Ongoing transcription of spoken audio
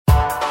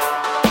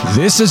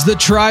This is the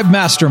Tribe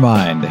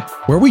Mastermind,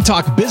 where we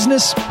talk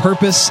business,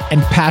 purpose,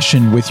 and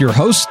passion with your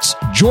hosts,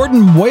 Jordan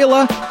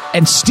Muela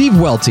and Steve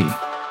Welty.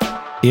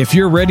 If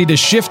you're ready to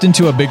shift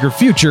into a bigger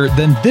future,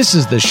 then this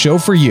is the show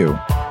for you.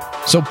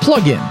 So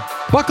plug in,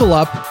 buckle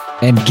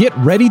up, and get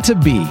ready to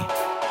be.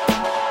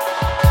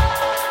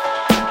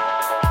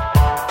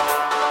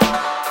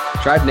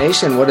 Tribe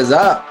Nation, what is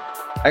up?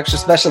 Extra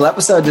special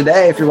episode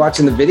today. If you're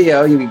watching the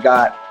video, you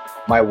got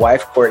my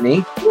wife,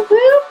 Courtney.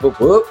 Whoop,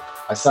 whoop.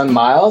 My son,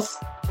 Miles,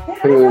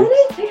 who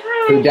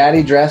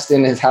daddy dressed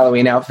in his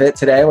Halloween outfit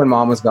today when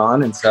mom was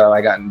gone. And so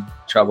I got in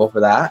trouble for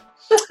that.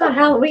 That's not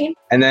Halloween.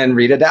 And then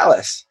Rita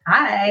Dallas.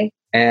 Hi.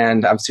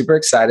 And I'm super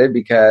excited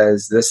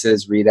because this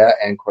is Rita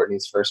and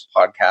Courtney's first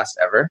podcast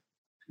ever.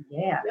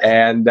 Yeah.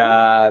 And,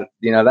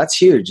 that's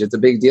huge. It's a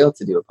big deal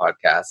to do a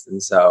podcast.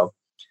 And so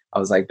I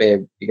was like,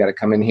 babe, you got to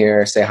come in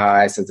here, say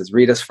hi, since it's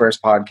Rita's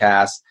first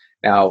podcast.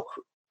 Now,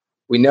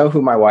 we know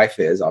who my wife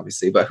is,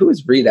 obviously, but who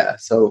is Rita?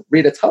 So,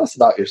 Rita, tell us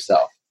about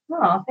yourself.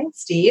 Oh, thanks,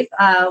 Steve.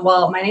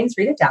 Well, my name's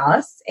Rita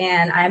Dallas,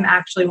 and I'm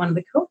actually one of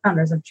the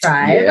co-founders of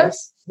Tribe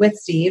with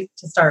Steve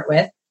to start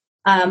with.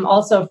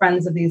 Also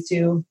friends of these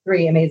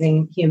three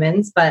amazing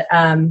humans, but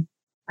I'm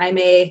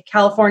a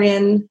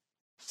Californian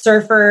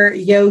surfer,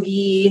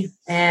 yogi,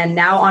 and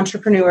now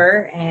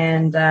entrepreneur,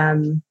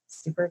 and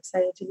super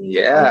excited to be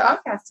on the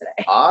podcast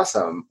today.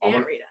 Awesome.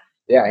 And Rita.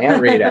 Yeah,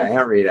 Aunt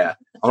Rita.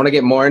 I want to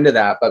get more into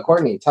that. But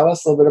Courtney, tell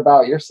us a little bit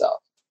about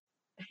yourself.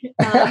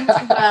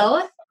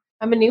 Well,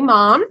 I'm a new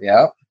mom.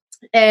 Yep.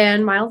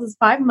 And Miles is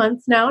 5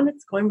 months now, and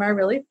it's going by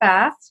really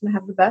fast. And I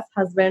have the best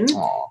husband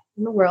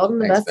in the world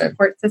and the best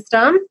support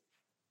system.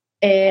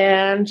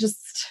 And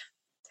just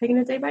taking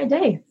it day by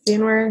day,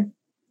 seeing where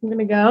I'm going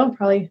to go.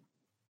 Probably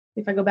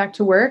if I go back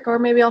to work, or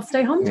maybe I'll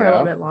stay home for a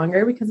little bit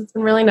longer, because it's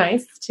been really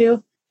nice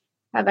to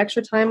have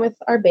extra time with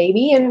our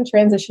baby and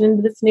transition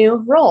into this new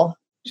role.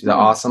 She's an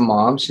awesome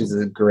mom. She's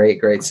a great,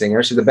 great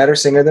singer. She's a better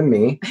singer than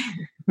me.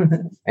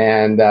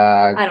 And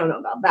I don't know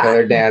about that.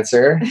 Killer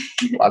dancer.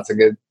 Lots of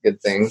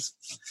good things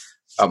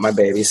about my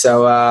baby.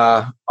 So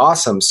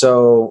awesome.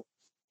 So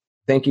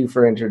thank you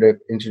for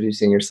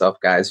introducing yourself,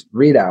 guys.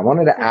 Rita, I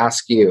wanted to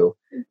ask you,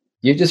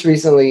 you just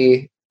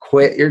recently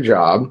quit your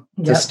job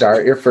to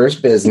start your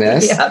first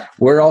business.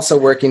 We're also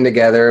working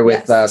together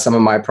with some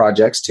of my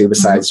projects too,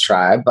 besides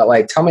Tribe.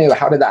 But tell me,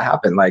 how did that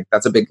happen?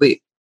 That's a big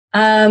leap.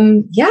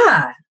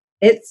 That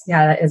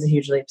is a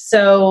huge leap.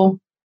 So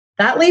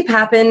that leap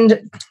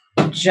happened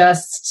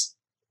just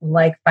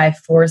by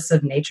force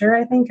of nature,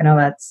 I think. I know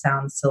that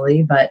sounds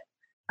silly, but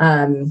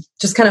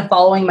just kind of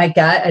following my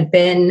gut. I'd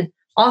been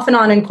off and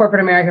on in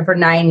corporate America for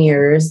 9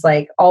 years,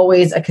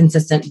 always a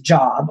consistent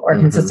job or a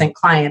consistent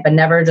client, but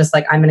never just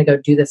I'm going to go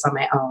do this on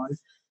my own.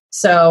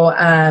 So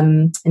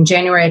in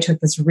January, I took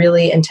this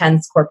really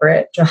intense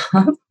corporate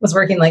job, was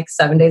working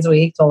 7 days a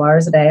week, 12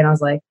 hours a day. And I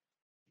was like,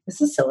 this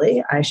is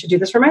silly. I should do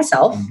this for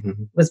myself.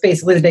 Was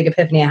basically the big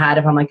epiphany I had.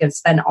 If I'm going to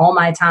spend all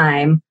my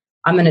time,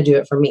 I'm going to do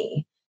it for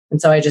me.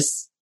 And so I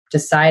just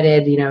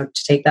decided,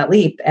 to take that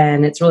leap.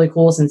 And it's really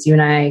cool since you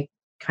and I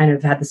kind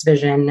of had this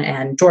vision,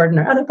 and Jordan,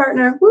 our other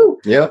partner,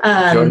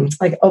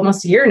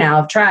 almost a year now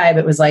of Tribe.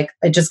 It was it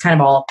just kind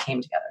of all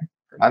came together.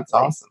 That's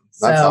awesome.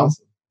 That's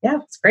awesome. Yeah,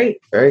 it's great.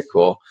 Very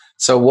cool.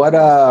 So what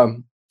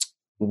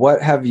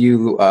have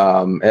you,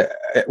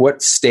 at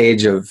what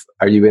stage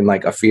are you in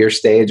a fear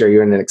stage? Are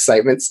you in an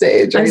excitement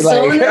stage? I'm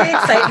still in the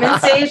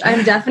excitement stage.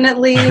 I'm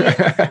definitely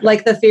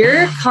the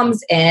fear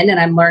comes in, and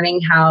I'm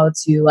learning how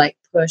to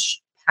push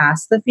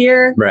past the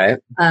fear. Right.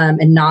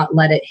 And not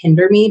let it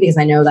hinder me, because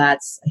I know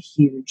that's a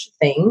huge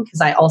thing.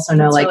 Cause I also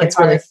know it's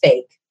really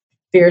fake.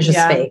 Fear is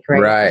just fake,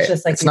 right? Right. It's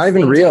just it's not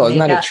even real. Isn't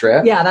that a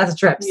trip? Yeah, that's a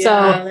trip. Yeah, so,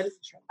 that is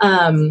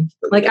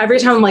a trip. every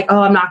time I'm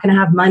I'm not going to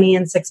have money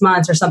in 6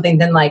 months or something,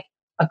 then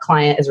a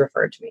client is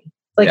referred to me.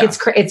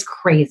 It's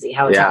crazy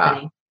how it's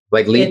happening.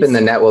 Leap in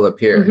the net will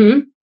appear. Mm-hmm.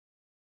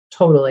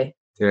 Totally.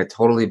 Dude, I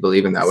totally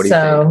believe in that. What do you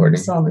think, Courtney?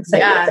 So I'm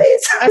excited. Yeah,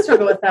 I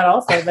struggle with that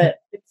also, but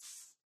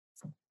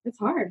it's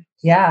hard.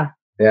 Yeah.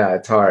 Yeah,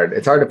 it's hard.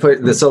 It's hard to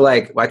put this. So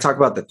I talk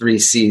about the 3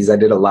 C's. I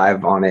did a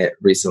live on it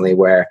recently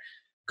where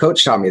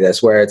Coach taught me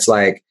this, where it's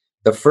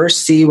the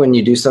first C when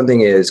you do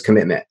something is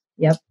commitment.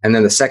 Yep. And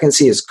then the second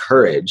C is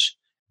courage.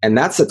 And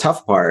that's the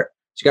tough part.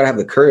 You got to have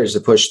the courage to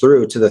push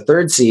through to the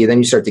third C. Then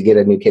you start to get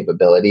a new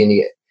capability,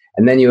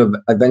 and then you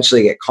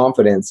eventually get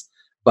confidence.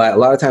 But a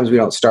lot of times we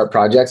don't start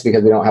projects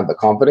because we don't have the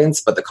confidence,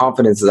 but the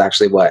confidence is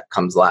actually what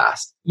comes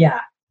last.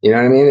 Yeah. You know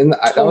what I mean? And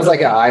that was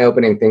an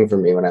eye-opening thing for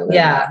me when I learned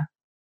that.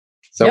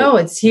 So, no,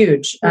 it's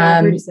huge.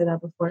 I've heard you say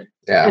that before.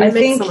 Yeah. And I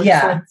think,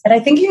 and I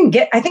think you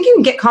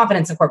can get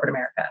confidence in corporate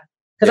America.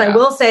 Because I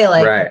will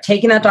say,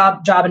 taking that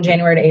job in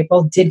January to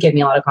April did give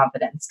me a lot of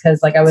confidence.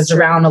 Because I was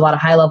around a lot of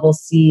high-level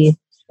C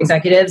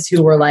executives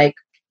who were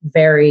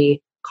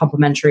very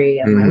complimentary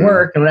of my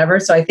work and whatever.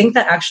 So I think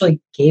that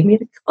actually gave me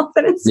the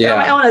confidence. Yeah.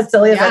 I don't know, as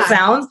silly as that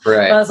sounds.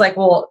 Right. But I was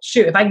well,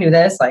 shoot, if I can do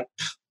this, I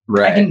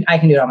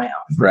can do it on my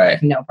own. Right.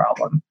 No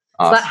problem.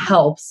 Awesome. So that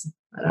helps.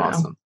 I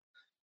don't know.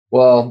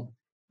 Well,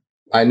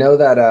 I know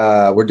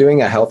that we're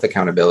doing a health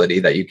accountability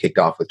that you kicked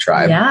off with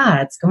Tribe.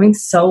 Yeah, it's going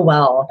so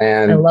well.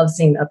 And I love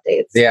seeing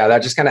updates. Yeah,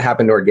 that just kind of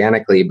happened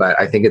organically, but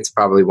I think it's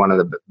probably one of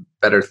the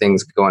better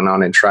things going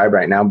on in Tribe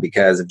right now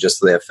because of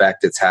just the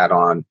effect it's had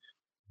on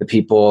the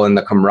people and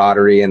the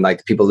camaraderie and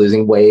like people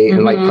losing weight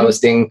and like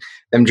posting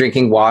them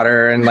drinking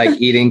water and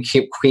like eating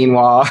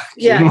quinoa.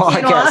 Quinoa.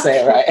 I can't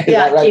say it right.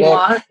 Yeah, right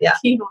quinoa. Yeah.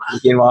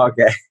 Quinoa.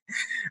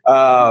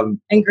 Okay.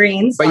 And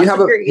greens. But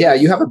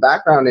you have a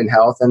background in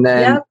health, and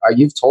then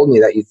you've told me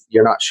that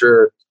you're not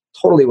sure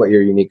totally what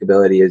your unique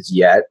ability is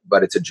yet,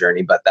 but it's a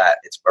journey, but that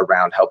it's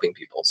around helping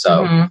people.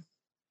 So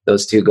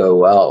those two go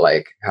well.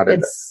 Like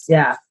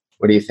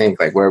what do you think?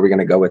 Like, where are we going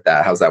to go with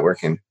that? How's that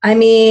working? I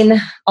mean,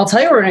 I'll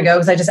tell you where we're going to go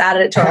because I just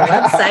added it to our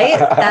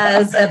website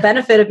as a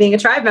benefit of being a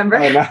Tribe member.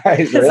 Oh, nice.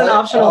 It's an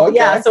optional. Okay.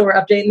 Yeah. So we're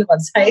updating the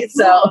website.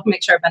 So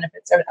make sure our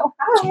benefits are. Oh,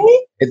 hi.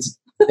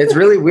 It's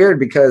really weird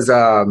because,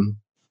 I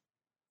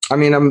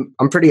mean,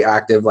 I'm pretty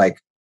active.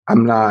 Like I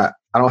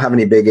don't have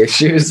any big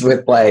issues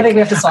with like, I think we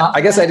have to swap.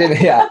 I guess I didn't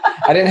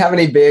have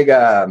any big,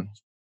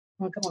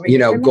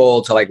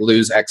 goal to like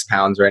lose X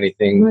pounds or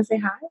anything. You want to say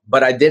hi?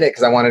 But I did it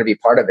because I wanted to be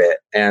part of it.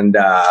 And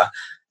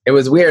it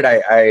was weird.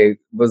 I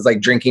was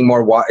like drinking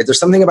more water. There's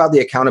something about the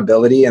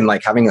accountability and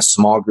like having a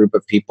small group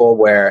of people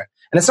where,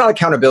 and it's not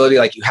accountability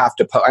like you have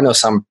to post. I know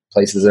some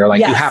places that are like,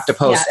 you have to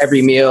post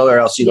every meal or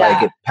else you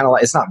like get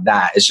penalized. It's not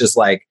that. It's just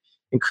like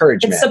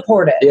encouragement. It's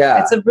supportive.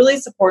 Yeah. It's a really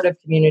supportive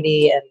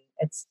community, and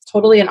it's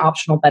totally an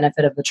optional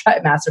benefit of the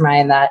Tribe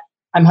Mastermind that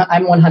I'm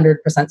 100%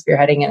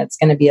 spearheading, and it's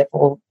going to be a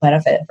full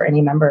benefit for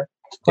any member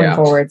going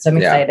forward. So I'm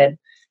excited.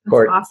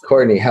 Awesome.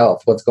 Courtney,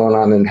 health. What's going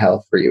on in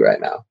health for you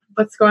right now?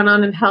 What's going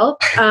on in health?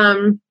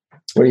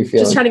 What do you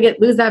feel? Just trying to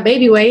lose that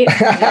baby weight.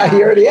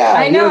 You already have.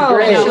 I know.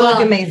 You look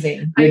Well,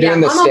 amazing. You're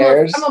doing the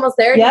stairs. I'm almost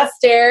there. Yep.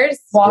 Stairs.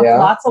 Walk,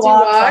 lots of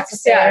walks, lots of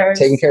stairs.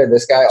 Taking care of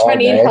this guy all Trying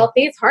to day. eat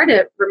healthy. It's hard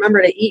to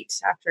remember to eat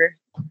after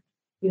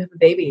you have a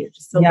baby. You're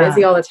just so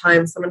busy all the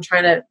time. So I'm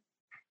trying to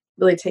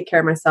really take care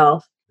of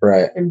myself.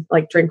 Right. And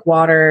like drink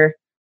water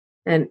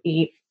and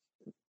eat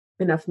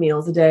enough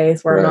meals a day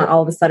so I'm not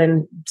all of a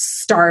sudden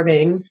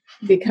starving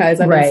because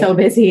I've been so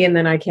busy and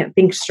then I can't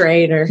think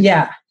straight or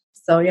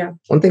So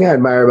one thing I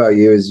admire about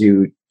you is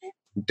you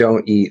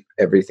don't eat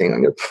everything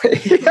on your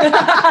plate.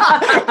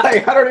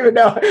 Like I don't even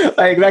know.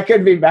 Like that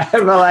could be bad,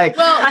 but like,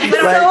 I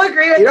so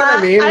agree with that. You know what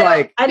I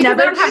mean? I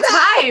never have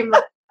time.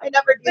 I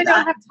never do that.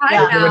 I don't have time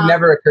now. It would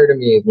never occur to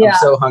me. I'm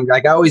so hungry.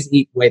 Like I always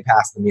eat way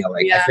past the meal.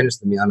 Like I finish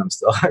the meal and I'm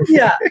still hungry.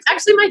 Yeah.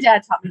 Actually, my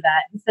dad taught me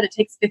that. He said it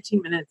takes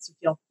 15 minutes to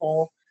feel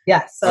full.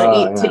 Yes.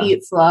 So to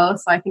eat slow.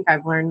 So I think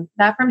I've learned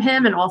that from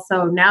him. And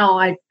also now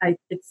I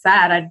it's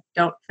sad. I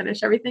don't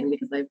finish everything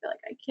because I feel like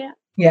I can't.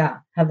 Yeah.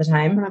 Have the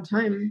time. I don't have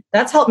time.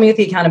 That's helped me with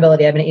the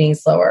accountability. I've been eating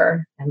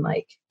slower and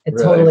like it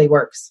totally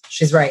works.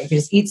 She's right. If you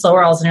just eat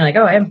slower, all of a sudden you're like,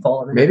 oh, I am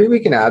full. Maybe we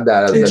can add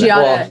that.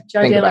 Giada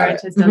De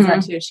Laurentiis does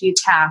that too. She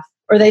eats half.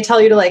 Or they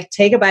tell you to like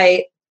take a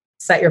bite,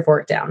 set your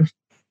fork down.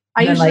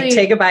 I usually like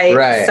take a bite,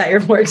 set your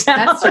fork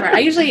down. That's smart. I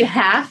usually eat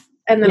half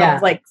and then I'll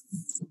like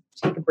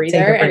take a breather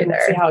and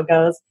see how it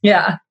goes.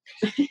 Yeah.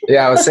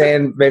 Yeah, I was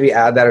saying maybe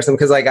add that or something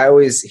because like I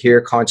always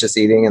hear conscious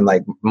eating and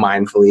like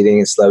mindful eating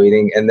and slow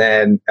eating, and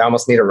then I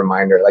almost need a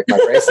reminder, like my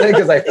bracelet,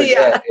 because I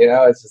forget. You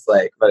know, it's just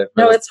like, but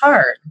it's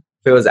hard.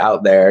 If it was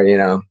out there, you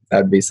know,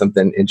 that'd be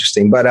something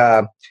interesting.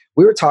 But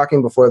we were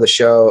talking before the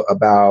show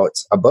about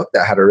a book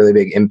that had a really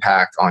big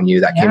impact on you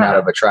that came out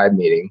of a Tribe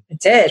meeting. It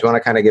did. Do you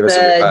want to kind of give us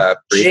a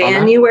brief on that?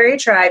 January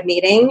Tribe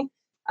meeting.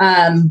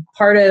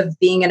 Part of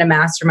being in a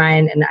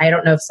mastermind, and I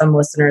don't know if some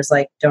listeners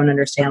like don't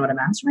understand what a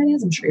mastermind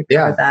is. I'm sure you've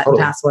heard that in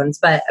past ones,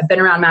 but I've been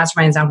around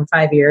masterminds now for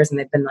 5 years, and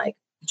they've been like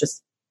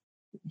just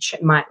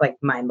mind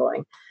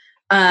blowing.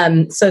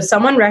 So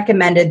someone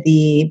recommended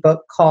the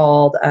book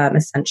called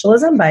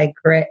Essentialism by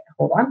Greg.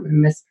 Hold on, I'm going to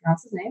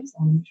mispronounce his name, so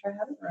I'm going to make sure I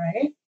have it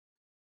right.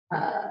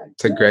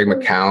 To Greg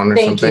McKeown or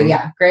Thank something? you.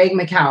 Yeah, Greg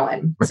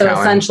McKeown. So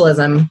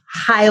Essentialism.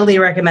 Highly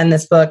recommend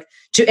this book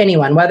to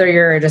anyone, whether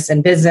you're just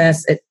in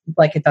business. It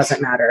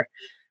doesn't matter.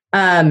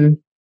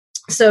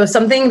 So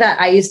something that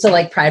I used to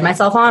like pride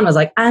myself on was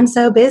like, I'm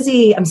so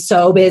busy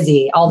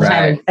all the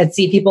time. I'd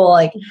see people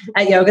like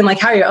at yoga and like,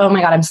 how are you? Oh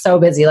my God, I'm so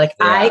busy. Like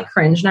I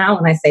cringe now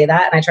when I say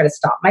that, and I try to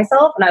stop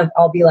myself, and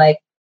I'll be like,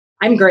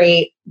 I'm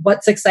great.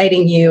 What's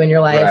exciting you in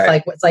your life?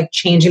 Like what's like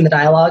changing the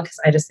dialogue? Because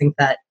I just think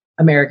that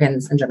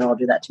Americans in general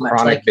do that too much.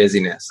 Chronic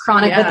busyness.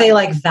 But they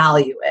like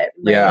value it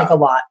like a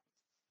lot.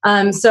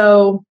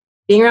 So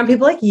being around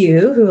people like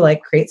you who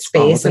like create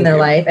space in their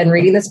life and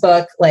reading this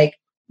book like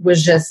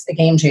was just a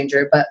game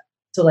changer. But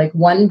so like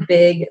one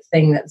big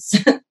thing that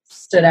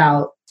stood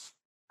out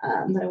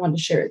that I wanted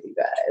to share with you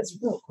guys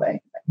real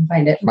quick. If I can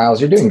find it. Miles,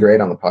 you're doing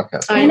great on the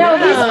podcast. I know,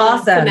 he's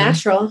awesome.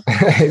 Natural.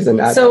 He's a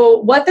natural. So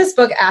what this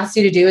book asks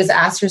you to do is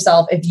ask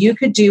yourself, if you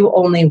could do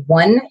only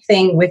one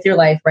thing with your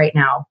life right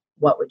now,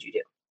 what would you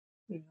do?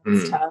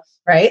 It's tough.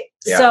 Right?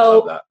 Yeah,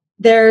 so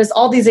there's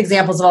all these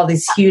examples of all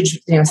these huge,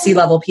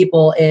 C-level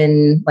people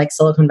in like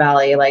Silicon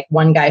Valley, like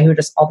one guy who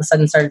just all of a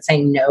sudden started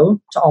saying no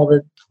to all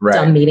the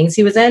dumb meetings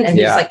he was in. And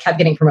he just like kept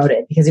getting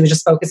promoted because he was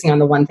just focusing on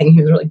the one thing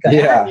he was really good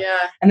at. Yeah.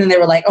 And then they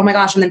were like, oh my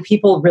gosh. And then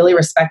people really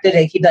respected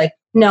it. He'd be like,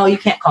 no, you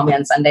can't call me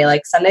on Sunday.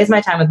 Like Sunday's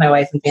my time with my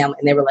wife and family.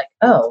 And they were like,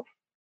 oh.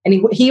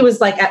 And he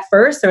was like, at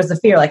first there was the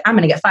fear, like, I'm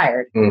going to get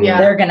fired.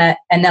 Yeah. They're going to,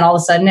 and then all of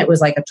a sudden it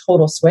was like a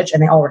total switch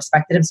and they all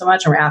respected him so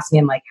much and were asking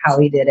him like how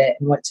he did it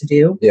and what to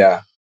do.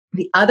 Yeah.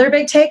 The other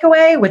big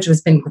takeaway, which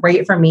has been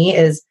great for me,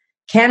 is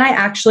can I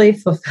actually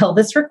fulfill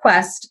this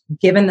request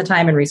given the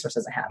time and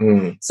resources I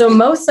have? So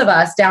most of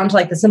us, down to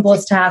like the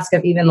simplest task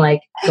of even like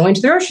going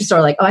to the grocery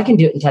store, like, oh, I can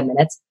do it in 10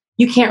 minutes.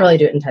 You can't really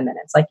do it in 10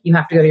 minutes. Like you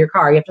have to go to your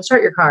car. You have to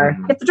start your car.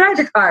 You have to drive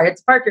your car. You have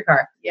to park your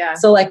car. Yeah.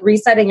 So like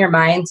resetting your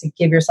mind to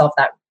give yourself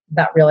that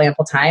real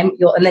ample time,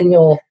 you'll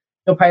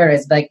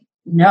prioritize like,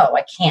 no,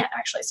 I can't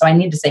actually. So I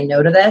need to say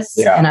no to this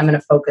and I'm going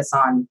to focus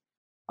on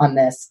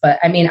this. But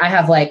I mean, I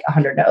have like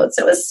 100 notes.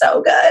 It was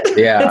so good.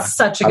 Yeah. It's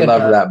such a good book. I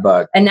love book. that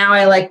book. And now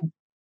I like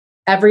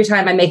every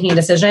time I'm making a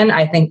decision,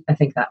 I think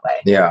that way.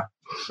 Yeah.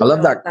 I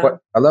love that.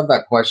 I love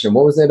that question.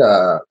 What was it?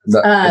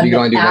 If you could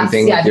only do one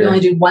thing. Yeah. If you only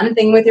do one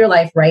thing with your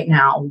life right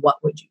now, what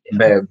would you do?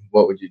 Babe,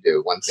 what would you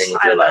do? One thing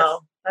with your life.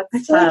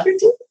 That's like you're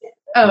doing it.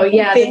 Oh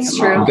yeah, that's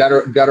true.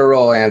 Got a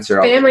roll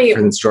answer. Family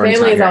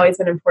has always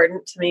been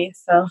important to me,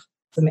 so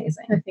it's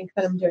amazing. I think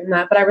that I'm doing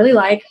that, but I really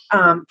like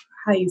how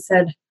you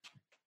said,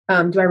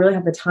 do I really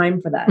have the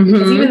time for that?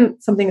 Because even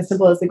something as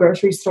simple as the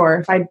grocery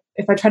store,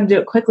 if I try to do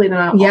it quickly, then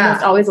I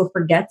almost always will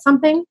forget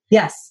something.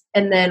 Yes.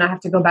 And then I have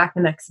to go back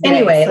the next day.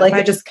 Anyway, so like if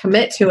I just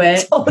commit to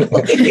it. Totally.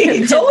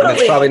 It's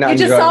probably not you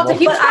just have to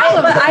keep but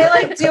I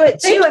like do it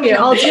too. I mean,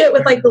 I'll do it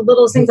with like the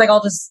little things. Like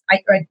I'll just, I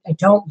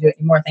don't do it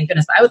anymore. Thank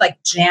goodness. But I would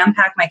like jam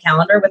pack my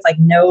calendar with like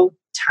no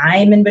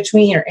time in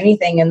between or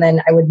anything. And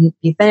then I would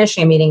be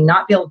finishing a meeting,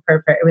 not be able to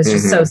prepare. It was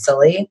just so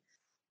silly.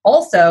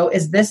 Also,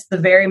 is this the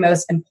very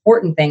most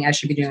important thing I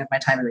should be doing with my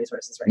time and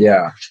resources right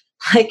now?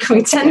 Like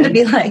we tend to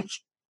be like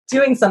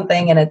doing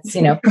something and it's,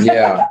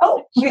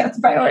 oh, we have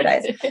to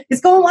prioritize.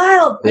 It's going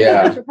wild.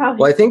 Yeah.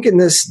 Well, I think in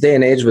this day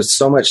and age with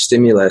so much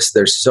stimulus,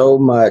 there's so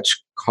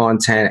much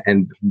content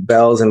and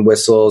bells and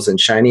whistles and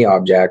shiny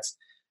objects.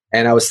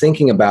 And I was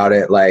thinking about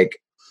it, like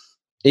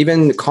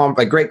even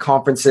like great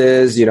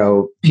conferences,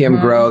 PM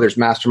Grow, there's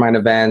mastermind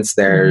events,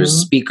 there's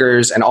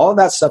speakers, and all of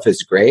that stuff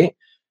is great.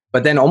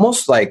 But then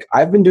almost like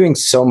I've been doing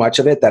so much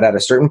of it that at a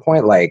certain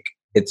point, like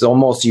it's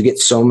almost, you get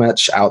so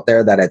much out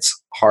there that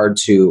it's hard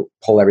to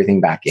pull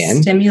everything back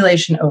in.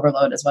 Stimulation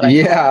overload is what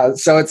I call it.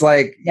 So it's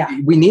like,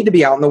 we need to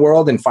be out in the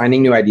world and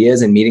finding new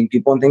ideas and meeting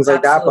people and things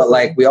like that. But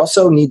like, we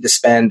also need to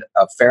spend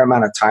a fair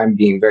amount of time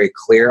being very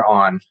clear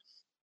on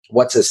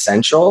what's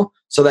essential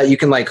so that you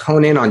can like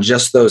hone in on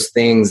just those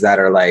things that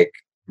are like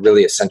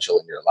really essential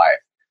in your life.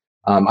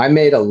 I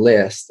made a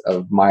list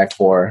of my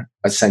 4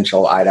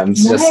 essential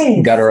items, just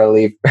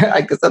gutturally.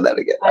 I could say that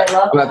again.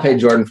 I'm going to pay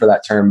Jordan for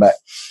that term, but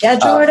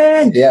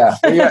Jordan.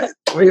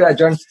 Where you at,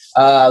 Jordan?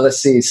 Let's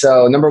see.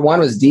 So number 1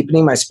 was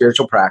deepening my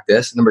spiritual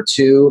practice. Number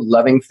 2,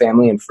 loving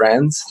family and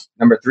friends.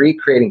 Number 3,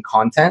 creating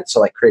content.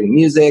 So like creating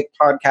music,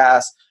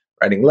 podcasts,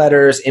 writing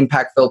letters,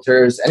 impact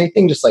filters,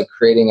 anything just like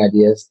creating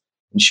ideas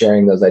and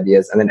sharing those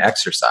ideas. And then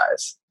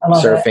exercise,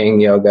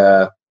 surfing,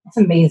 yoga. That's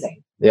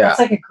amazing. Yeah. That's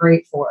like a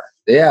great 4.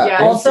 Yeah.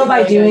 Also,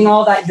 by doing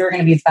all that, you're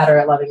going to be better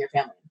at loving your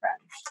family and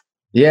friends.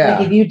 Yeah.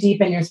 Like if you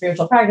deepen your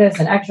spiritual practice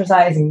and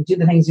exercise and do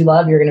the things you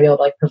love, you're going to be able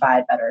to like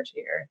provide better to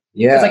your.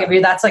 Yeah. It's like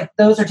if that's like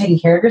those are taking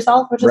care of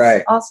yourself, which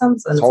is awesome.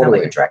 So it's kind of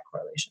like a direct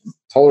correlation.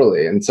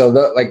 Totally. And so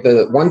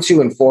the 1,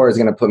 2, and 4 is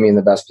going to put me in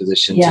the best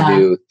position to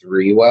do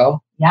 3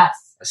 well. Yes.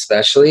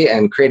 Especially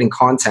and creating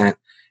content.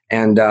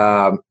 And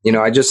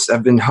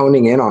I've been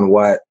honing in on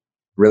what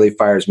really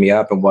fires me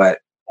up and what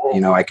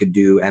I could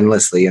do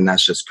endlessly, and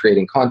that's just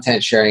creating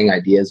content, sharing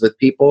ideas with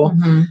people.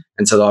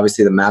 And so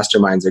obviously the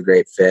mastermind's a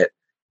great fit.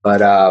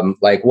 But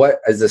like what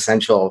is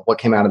essential? What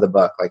came out of the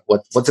book? Like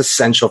what's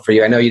essential for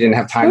you? I know you didn't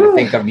have time to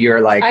think of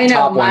your like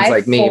top ones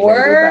like me.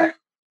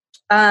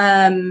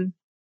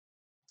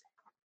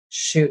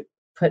 Shoot,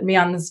 put me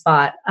on the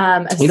spot.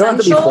 You don't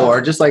have to be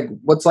 4. Just like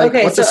what's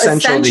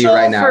essential to you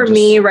right now? For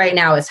me right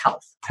now is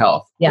health.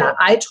 Yeah, cool.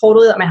 I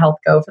totally let my health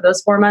go for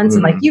those 4 months.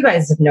 And like you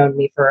guys have known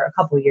me for a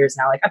couple of years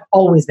now. Like I've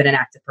always been an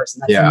active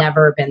person. That's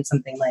never been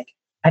something like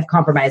I've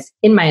compromised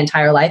in my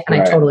entire life. And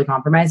I totally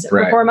compromised it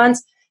for 4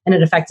 months. And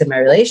it affected my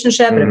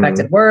relationship. It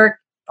affected work,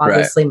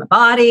 obviously my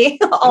body,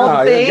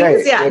 all the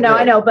things. Yeah, no,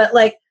 I know. But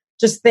like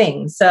just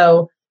things.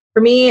 So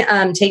for me,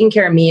 taking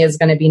care of me is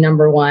going to be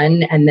number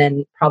 1. And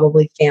then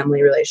probably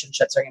family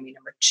relationships are going to be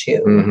number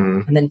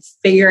 2. And then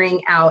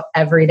figuring out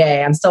every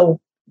day. I'm still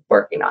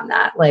working on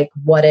that, like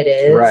what it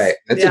is. Right.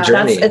 It's a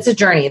journey. It's a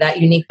journey, that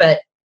unique, but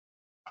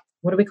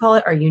what do we call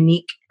it? Our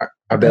unique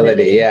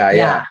ability.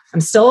 Yeah. I'm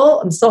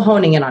still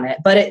honing in on it,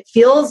 but it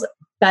feels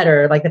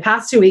better. Like the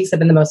past 2 weeks have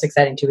been the most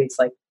exciting 2 weeks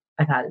like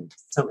I've had in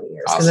so many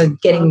years because I'm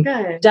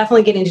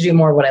definitely getting to do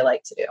more of what I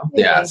like to do.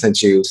 Yeah.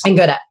 Since you I'm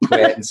good at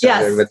quit and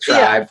started with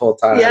Tribe full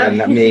time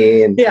and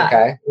me and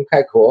okay,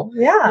 cool.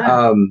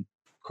 Yeah.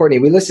 Courtney,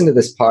 we listened to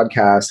this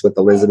podcast with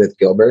Elizabeth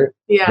Gilbert.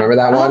 Yeah. Remember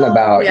that one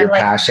about your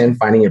passion,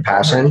 finding your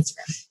passion?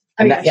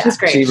 She's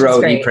great. She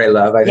wrote Eat, Pray,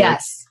 Love, I think.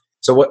 Yes.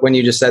 So when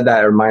you just said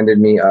that, it reminded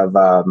me of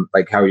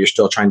like how you're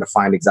still trying to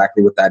find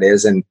exactly what that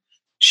is. And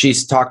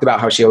she's talked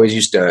about how she always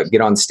used to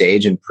get on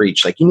stage and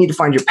preach, like, you need to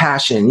find your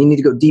passion. You need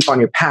to go deep on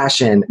your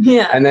passion.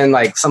 Yeah. And then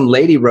like some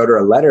lady wrote her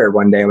a letter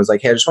one day and was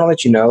like, hey, I just want to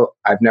let you know,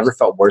 I've never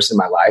felt worse in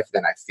my life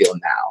than I feel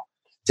now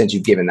since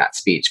you've given that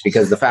speech.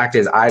 Because the fact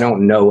is, I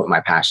don't know what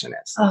my passion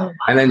is. Oh, wow.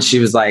 And then she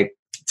was like,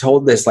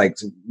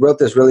 wrote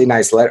this really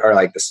nice letter, or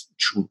like this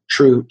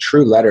true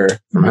letter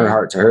from her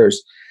heart to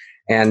hers.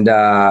 And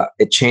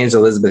it changed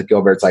Elizabeth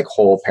Gilbert's like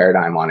whole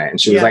paradigm on it.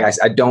 And she was like,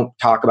 I don't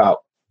talk about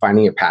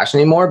finding your passion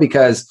anymore,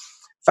 because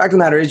the fact of the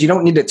matter is, you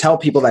don't need to tell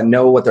people that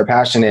know what their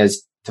passion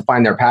is to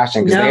find their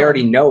passion, because they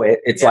already know it.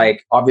 It's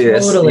like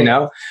obvious, you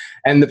know,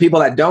 and the people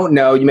that don't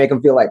know, you make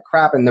them feel like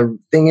crap. And the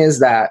thing is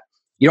that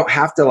you don't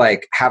have to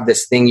like have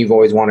this thing you've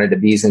always wanted to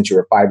be since you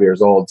were 5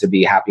 years old to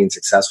be happy and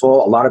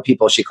successful. A lot of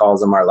people, she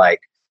calls them, are like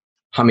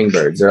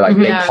hummingbirds. They're like,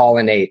 they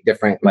pollinate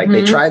different, like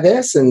they try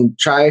this and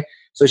try.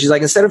 So she's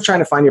like, instead of trying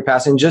to find your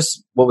passion,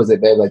 just, what was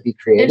it, babe? Like, be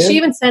creative. And she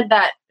even said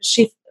that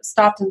she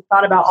stopped and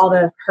thought about all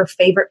her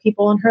favorite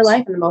people in her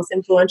life and the most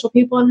influential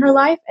people in her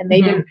life. And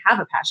they didn't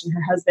have a passion.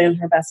 Her husband,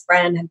 her best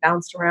friend had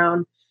bounced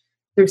around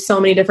through so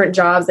many different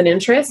jobs and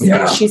interests.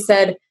 Yeah. And she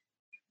said,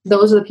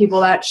 those are the people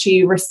that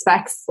she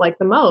respects like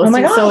the most. Oh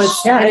my gosh. So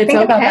it's, I it's think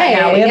okay. about that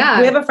now.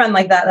 We have a friend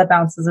like that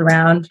bounces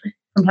around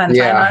from time to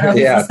time. I don't know if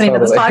he's listening to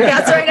this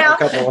podcast right now,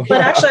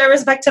 but actually I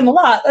respect him a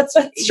lot. That's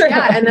true.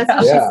 Yeah, and that's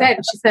what she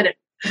said. She said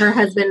her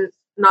husband,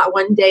 not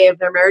one day of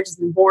their marriage has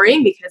been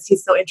boring because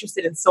he's so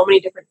interested in so many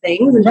different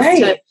things, and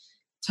just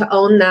to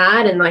own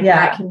that, and like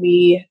that can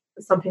be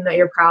something that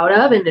you're proud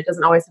of, and it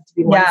doesn't always have to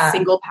be one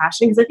single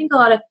passion. Because I think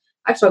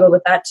I struggle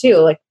with that too.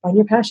 Like, find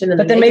your passion, and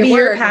but then maybe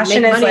your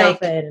passion is like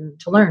to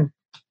learn.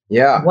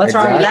 Yeah. What's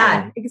wrong with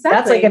that? Exactly.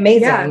 That's like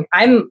amazing.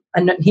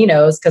 Yeah. He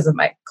knows because of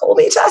my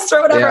Colby test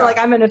or whatever. Yeah. Like,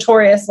 I'm a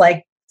notorious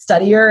like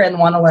studier and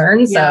want to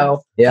learn.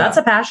 So that's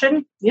a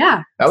passion.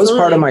 Yeah. That was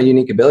part of my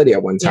unique ability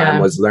at one time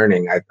was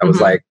learning. I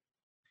was like,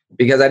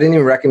 because I didn't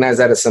even recognize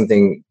that as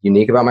something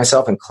unique about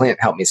myself. And Clint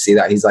helped me see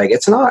that. He's like,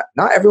 it's not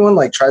everyone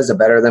like tries to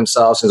better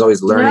themselves and is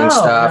always learning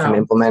stuff and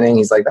implementing.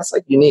 He's like, that's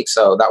like unique.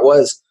 So that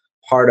was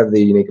part of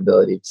the unique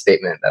ability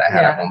statement that I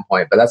had at one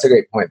point. But that's a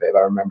great point, babe. I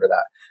remember that.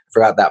 I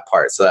forgot that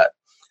part. So that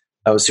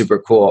was super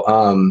cool.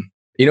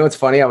 You know, it's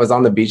funny. I was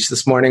on the beach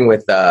this morning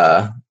with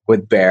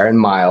Bear and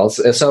Miles.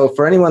 So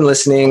for anyone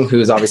listening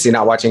who's obviously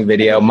not watching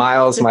video,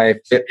 Miles, my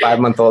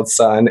 5-month-old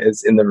son,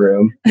 is in the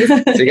room. So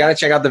you got to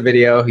check out the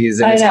video. He's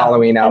in his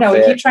Halloween outfit. I know.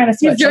 We keep trying to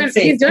switch.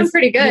 He's doing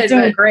pretty good. He's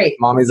doing great.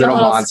 Mommy's little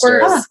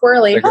monster.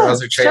 Squirrely. The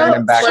girls are trailing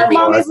him back.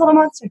 Mommy's little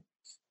monster.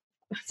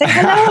 Say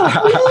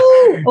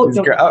hello.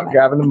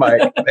 Grabbing the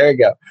mic. There you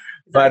go.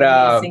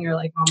 But singer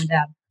like mom and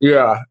dad.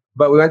 Yeah.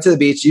 But we went to the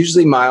beach.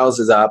 Usually Miles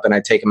is up and I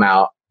take him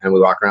out and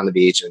we walk around the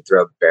beach and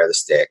throw Bear the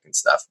stick and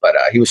stuff. But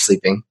he was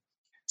sleeping.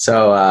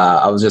 So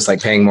I was just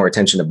like paying more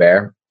attention to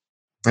Bear.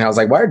 And I was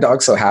like, why are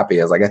dogs so happy?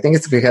 I was like, I think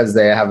it's because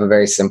they have a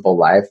very simple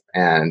life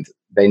and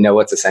they know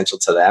what's essential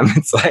to them.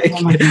 It's like,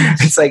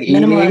 it's like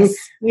eating,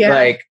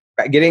 like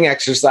getting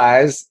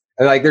exercise.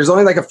 And like, there's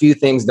only like a few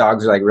things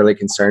dogs are like really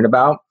concerned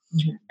about.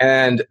 Mm-hmm.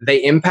 And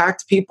they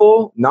impact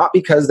people, not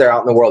because they're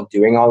out in the world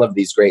doing all of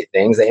these great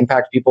things. They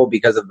impact people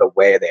because of the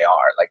way they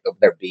are, like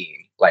their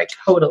being, like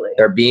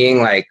their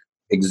being like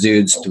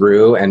exudes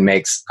through and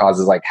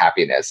causes like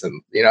happiness.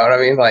 And you know what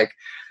I mean? Like,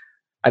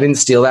 I didn't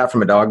steal that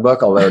from a dog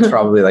book, although it's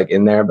probably like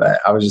in there,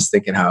 but I was just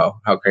thinking how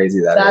crazy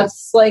that is.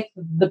 That's like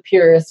the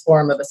purest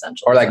form of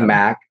essentialism. Or like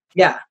Mac.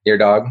 Yeah. Your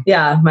dog?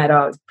 Yeah, my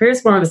dog.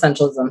 Purest form of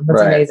essentialism.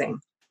 That's amazing.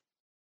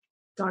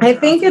 I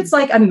think it's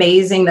like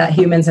amazing that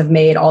humans have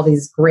made all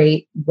these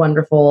great,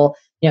 wonderful,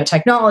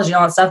 technology and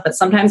all that stuff. But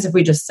sometimes if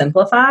we just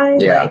simplify,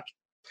 like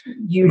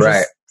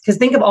because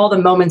think of all the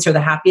moments you're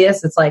the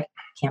happiest. It's like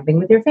camping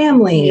with your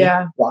family,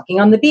 walking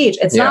on the beach.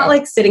 It's not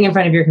like sitting in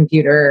front of your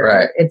computer.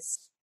 Right. It's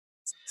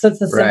the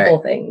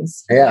simple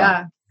things.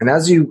 Yeah. And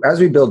as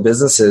we build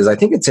businesses, I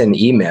think it's an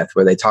E-Myth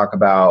where they talk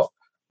about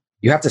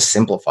you have to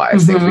simplify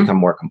as things become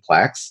more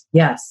complex.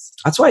 Yes.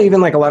 That's why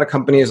even like a lot of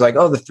companies like,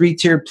 oh, the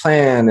 3-tiered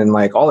plan and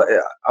like all,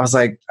 I was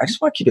like, I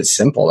just want to keep it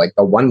simple. Like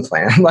the one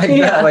plan, not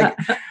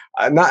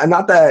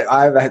that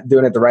I'm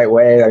doing it the right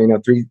way. I mean,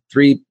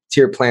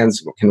 3-tier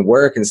plans can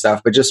work and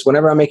stuff, but just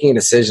whenever I'm making a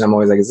decision, I'm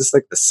always like, is this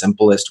like the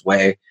simplest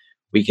way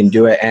we can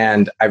do it?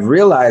 And I've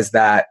realized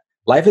that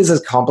life is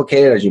as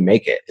complicated as you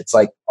make it. It's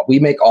like we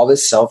make all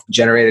this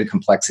self-generated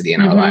complexity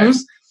in our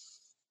lives.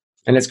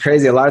 And it's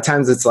crazy. A lot of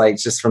times it's like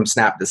just from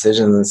snap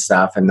decisions and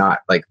stuff and not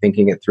like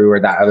thinking it through, or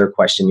that other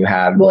question you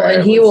had. Well,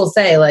 and he will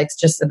say like,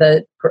 just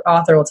the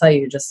author will tell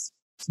you, just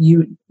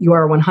you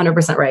are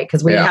 100% right.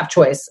 Cause we have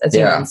choice as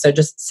humans. So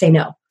just say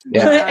no.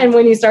 Yeah. And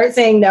when you start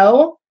saying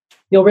no,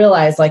 you'll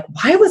realize like,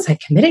 why was I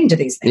committing to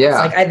these things?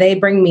 Yeah. Like they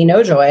bring me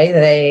no joy.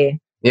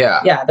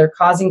 They're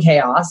causing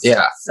chaos.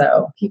 Yeah.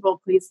 So people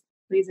pleasing.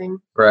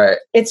 Right.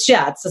 It's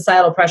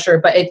societal pressure,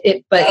 but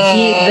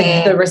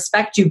the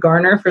respect you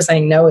garner for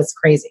saying no is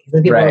crazy.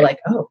 The people are like,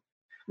 oh,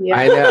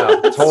 I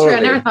know. Totally. True. I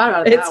never thought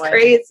about it. It's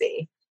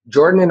crazy.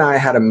 Jordan and I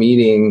had a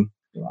meeting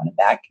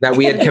that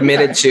we had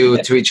committed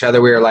to each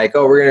other. We were like,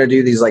 oh, we're going to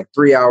do these like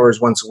 3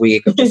 hours once a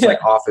week of just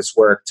like office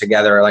work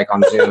together, like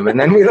on Zoom. And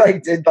then we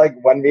like did like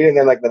one meeting, and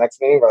then like the next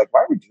meeting, we're like,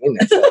 why are we doing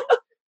this? Like,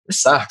 this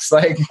sucks.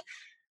 Like,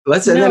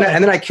 and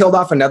then I killed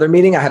off another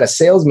meeting. I had a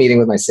sales meeting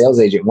with my sales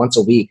agent once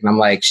a week. And I'm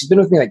like, she's been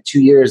with me like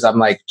 2 years. I'm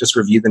like, just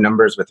review the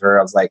numbers with her.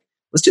 I was like,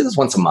 let's do this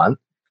once a month.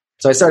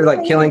 So I started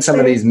like killing some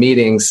of these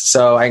meetings.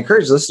 So I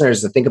encourage listeners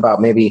to think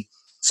about maybe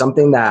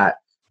something that,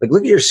 like,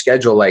 look at your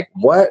schedule, like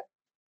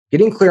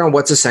getting clear on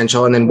what's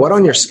essential, and then what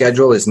on your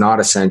schedule is not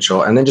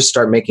essential, and then just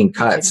start making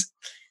cuts.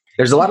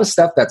 There's a lot of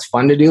stuff that's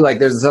fun to do. Like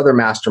there's this other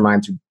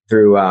mastermind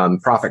through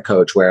Profit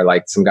Coach where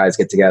like some guys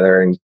get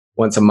together and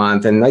once a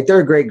month, and like they're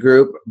a great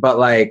group, but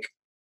like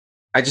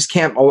I just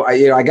can't.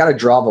 I got to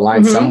draw the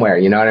line somewhere.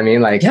 You know what I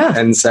mean? Like,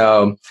 and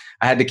so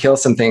I had to kill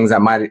some things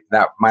that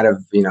might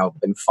have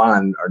been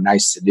fun or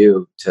nice to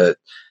do to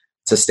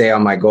stay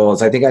on my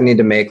goals. I think I need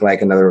to make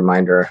like another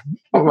reminder.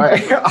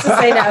 To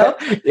say no.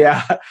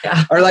 Yeah.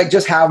 Or like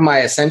just have my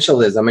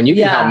essentialism, and you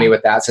can help me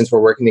with that since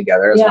we're working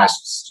together as my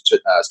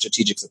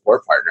strategic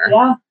support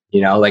partner.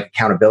 Yeah. Like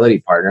accountability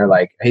partner.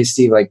 Like, hey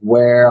Steve, like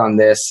where on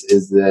this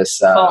is this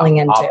falling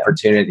into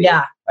opportunity?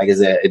 Yeah. Like,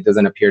 it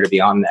doesn't appear to be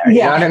on there.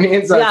 You know what I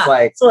mean? So it's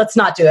like, so let's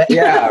not do it.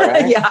 Yeah.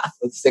 Right? Yeah.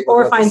 Let's stick with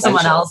or find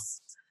someone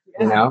else.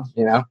 You know?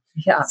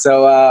 Yeah.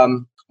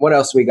 So what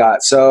else we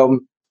got?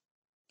 So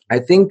I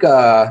think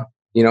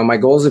my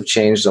goals have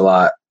changed a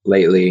lot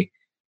lately.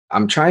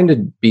 I'm trying to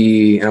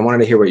be, and I wanted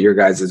to hear what your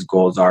guys'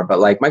 goals are, but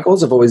like my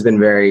goals have always been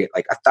very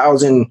like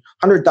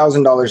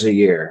 $100,000 a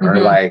year,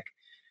 or like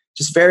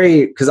just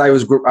very, because I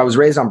was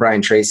raised on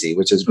Brian Tracy,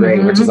 which is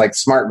great, which is like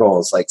SMART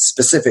goals, like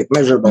specific,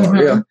 measurable,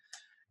 real.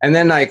 And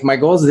then like my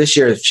goals this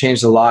year have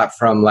changed a lot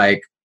from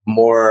like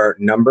more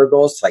number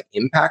goals to like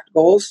impact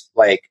goals,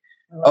 like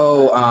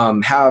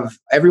have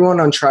everyone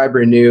on Tribe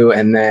renew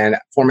and then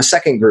form a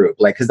second group,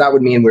 like because that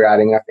would mean we're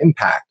adding enough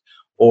impact.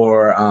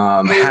 Or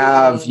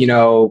have,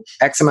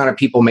 X amount of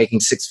people making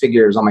 6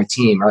 figures on my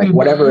team, or like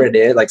whatever it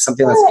is, like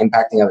something that's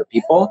impacting other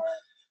people.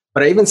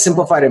 But I even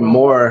simplified it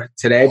more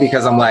today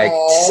because I'm like,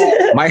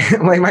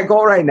 my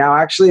goal right now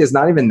actually is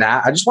not even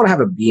that. I just want to have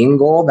a being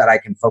goal that I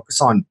can focus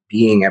on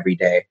being every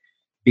day,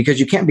 because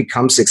you can't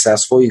become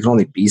successful. You can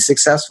only be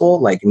successful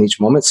like in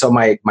each moment. So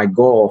my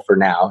goal for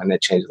now, and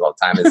it changes all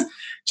the time, is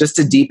just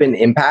to deepen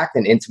impact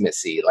and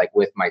intimacy, like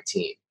with my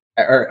team.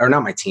 Or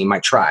not my team, my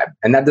tribe.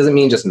 And that doesn't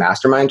mean just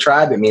mastermind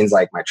tribe. It means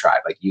like my tribe,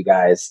 like you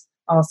guys,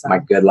 my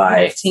good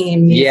life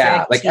team,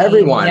 music, like team,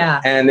 everyone.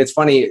 And it's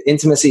funny,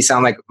 intimacy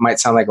might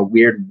sound like a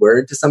weird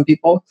word to some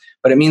people,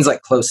 but it means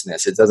like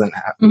closeness. It doesn't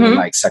have to mean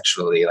like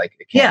sexually, like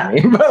it can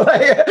mean, but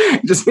like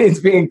it just means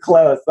being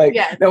close. Like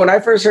when I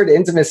first heard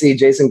intimacy,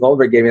 Jason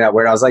Goldberg gave me that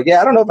word. I was like,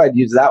 I don't know if I'd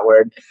use that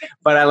word,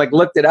 but I like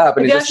looked it up,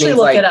 and it just means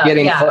like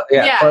getting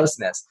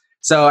closeness.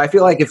 So I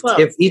feel like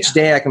if each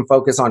day I can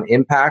focus on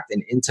impact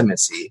and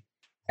intimacy,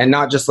 and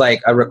not just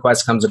like a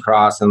request comes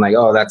across and like,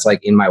 oh, that's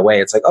like in my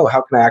way. It's like, oh,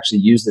 how can I actually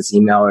use this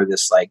email or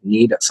this like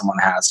need that someone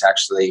has to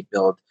actually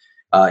build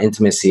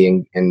intimacy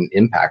and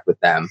impact with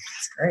them.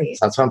 That's great.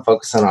 So that's what I'm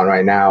focusing on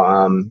right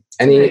now.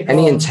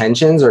 Any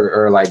intentions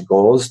or like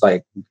goals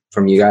like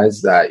from you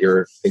guys that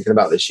you're thinking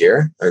about this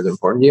year that is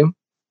important to you?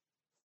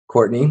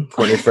 Courtney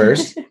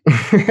first.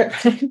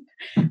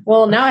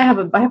 Well, now I have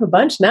a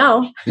bunch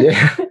now.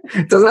 Yeah,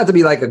 it doesn't have to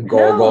be like a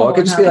goal. It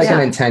could just be like an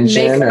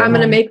intention. I'm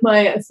going to make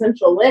my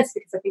essential list,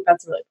 because I think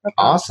that's a really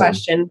profound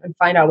question, and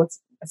find out what's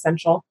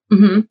essential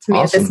to me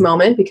at this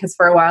moment. Because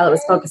for a while it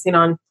was focusing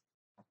on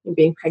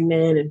being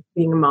pregnant and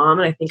being a mom,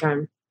 and I think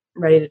I'm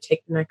ready to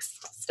take the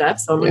next step.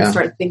 So I'm going to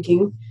start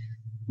thinking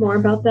more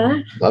about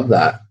that. Love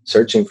that.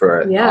 Searching for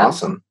it. Yeah.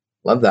 Awesome.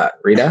 Love that.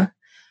 Rita?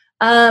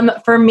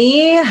 For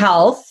me,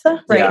 health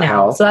right now.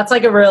 Health. So that's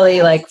like a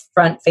really like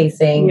front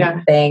facing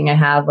thing. I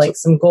have like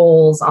some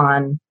goals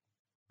on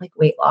like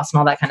weight loss and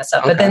all that kind of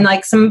stuff, but then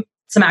like some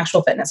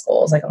actual fitness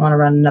goals. Like I want to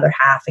run another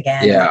half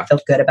again. I feel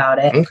good about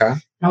it. Okay.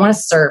 And I want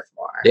to serve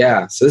more.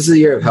 Yeah. So this is a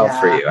year of health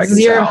for you. This is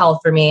a year of health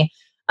for me.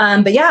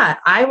 But yeah,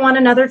 I want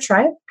another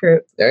tribe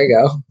group. There you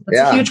go.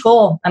 That's a huge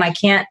goal. And I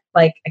can't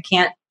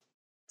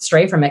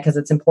stray from it because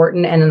it's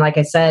important. And then, like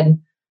I said,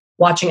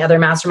 watching other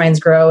masterminds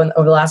grow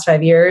over the last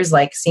 5 years,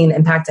 like seeing the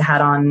impact it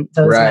had on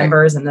those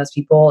members and those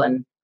people.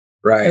 And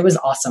it was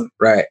awesome.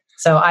 Right.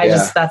 So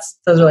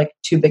those are like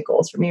 2 big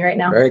goals for me right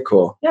now. Very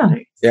cool. Yeah.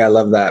 Yeah. I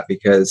love that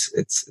because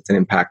it's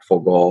an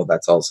impactful goal.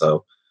 That's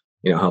also,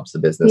 helps the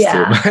business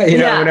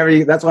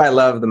too. That's why I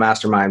love the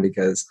mastermind,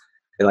 because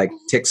it like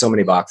ticks so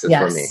many boxes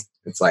for me.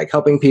 It's like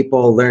helping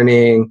people,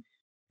 learning,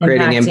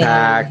 creating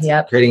impact,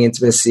 creating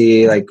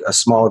intimacy, like a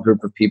small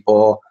group of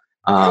people.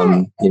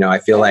 I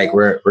feel like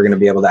we're going to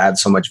be able to add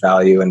so much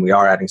value, and we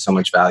are adding so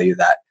much value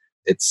that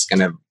it's going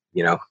to,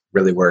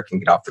 really work and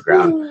get off the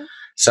ground.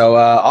 So,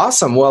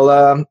 awesome.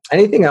 Well,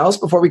 anything else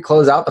before we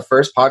close out the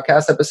first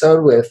podcast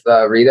episode with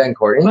Rita and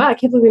Courtney? Wow, I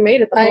can't believe we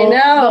made it the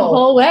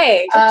whole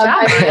way. Good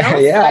job,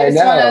 I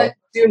just want to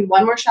do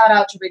one more shout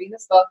out to reading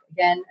this book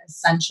again,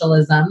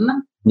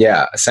 Essentialism.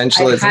 Yeah,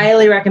 essentialism. I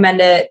highly recommend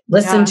it.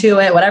 Listen to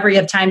it, whatever you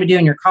have time to do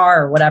in your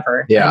car or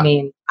whatever. Yeah. I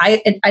mean,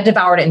 I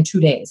devoured it in 2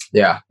 days.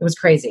 Yeah. It was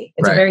crazy.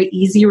 It's a very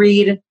easy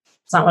read.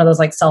 It's not one of those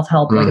like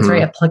self-help. Like it's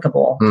very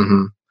applicable.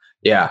 Mm-hmm.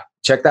 Yeah.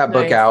 Check that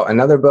book out.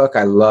 Another book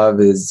I love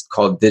is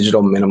called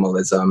Digital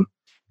Minimalism.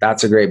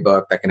 That's a great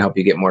book that can help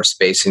you get more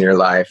space in your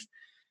life.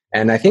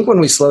 And I think when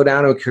we slow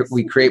down and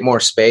we create more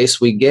space,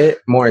 we get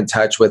more in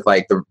touch with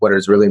like what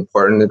is really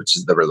important, which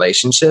is the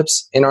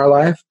relationships in our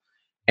life.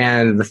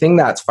 And the thing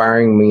that's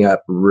firing me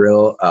up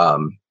real,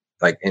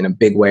 like in a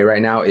big way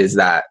right now is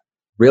that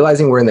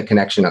realizing we're in the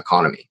connection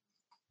economy.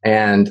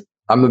 And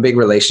I'm a big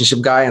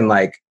relationship guy, and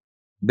like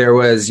there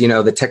was,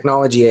 the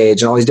technology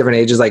age and all these different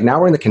ages, like now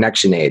we're in the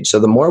connection age. So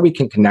the more we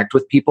can connect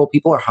with people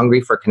are hungry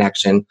for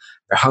connection.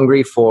 They're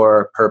hungry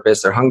for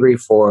purpose. They're hungry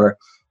for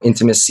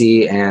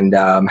intimacy and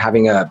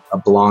having a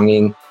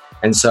belonging.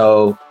 And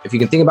so if you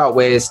can think about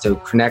ways to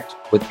connect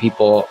with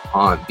people,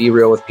 be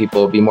real with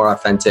people, be more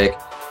authentic,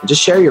 and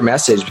just share your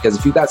message, because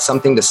if you've got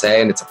something to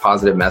say and it's a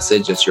positive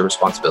message, it's your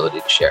responsibility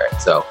to share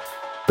it. So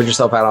put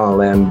yourself out on a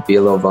limb, be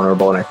a little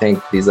vulnerable. And I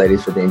thank these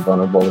ladies for being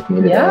vulnerable with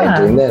me today and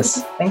doing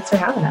this. Thanks for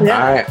having us.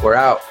 Yeah. All right, we're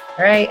out.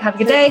 All right, have a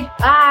good day.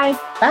 Bye.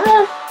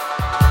 Bye.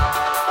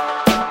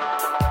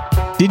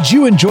 Did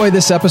you enjoy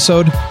this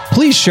episode?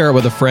 Please share it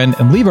with a friend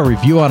and leave a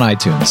review on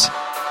iTunes.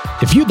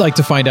 If you'd like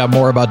to find out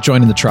more about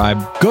joining the tribe,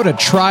 go to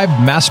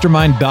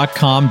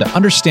tribemastermind.com to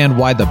understand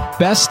why the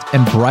best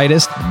and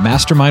brightest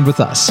mastermind with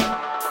us.